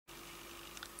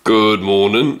Good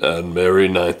morning and merry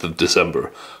 9th of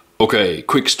December. Okay,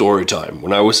 quick story time.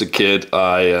 When I was a kid,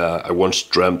 I once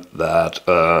dreamt that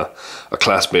a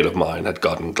classmate of mine had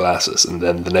gotten glasses, and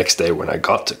then the next day when I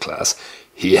got to class,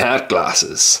 he had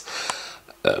glasses.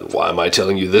 And why am I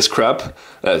telling you this crap?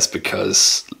 It's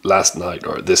because last night,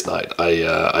 or this night,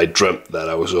 I dreamt that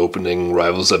I was opening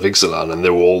Rivals of Ixalan, and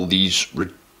there were all these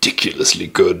ridiculously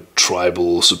good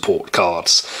tribal support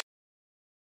cards.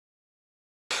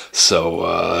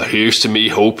 So here's to me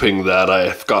hoping that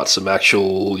I've got some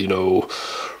actual,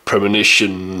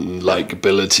 premonition-like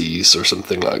abilities or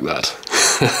something like that.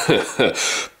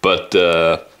 But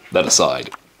that aside,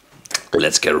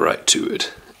 let's get right to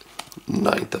it.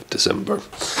 9th of December.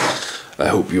 I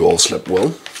hope you all slept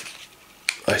well.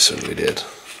 I certainly did.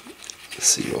 Let's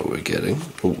see what we're getting.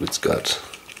 Oh, it's got...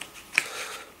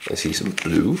 I see some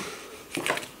blue.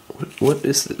 What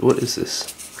is it? What is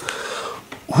this?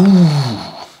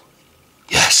 Ooh!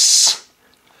 Yes!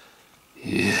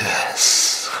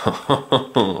 Yes!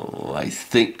 I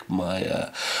think my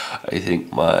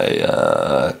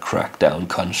Crackdown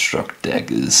Construct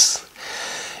deck is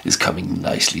coming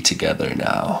nicely together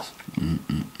now.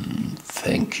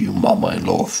 Thank you,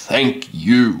 Mama-in-law. Thank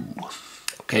you.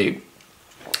 Okay,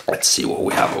 let's see what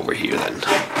we have over here then.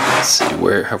 Let's see,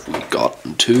 where have we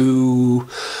gotten to?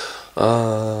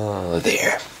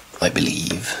 There, I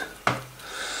believe.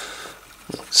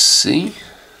 Let's see.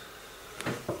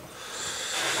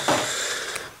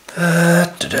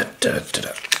 What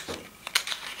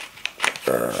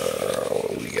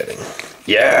are we getting?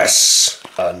 Yes!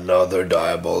 Another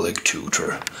Diabolic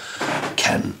Tutor.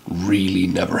 Can really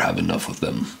never have enough of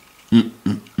them.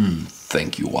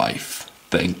 Thank you, wife.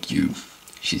 Thank you.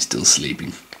 She's still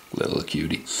sleeping. Little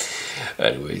cutie.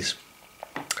 Anyways.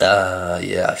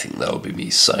 Yeah, I think that will be me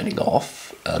signing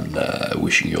off. And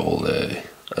wishing you all a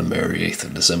merry 8th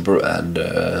of December.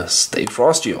 And stay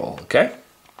frosty all, okay?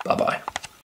 Bye-bye.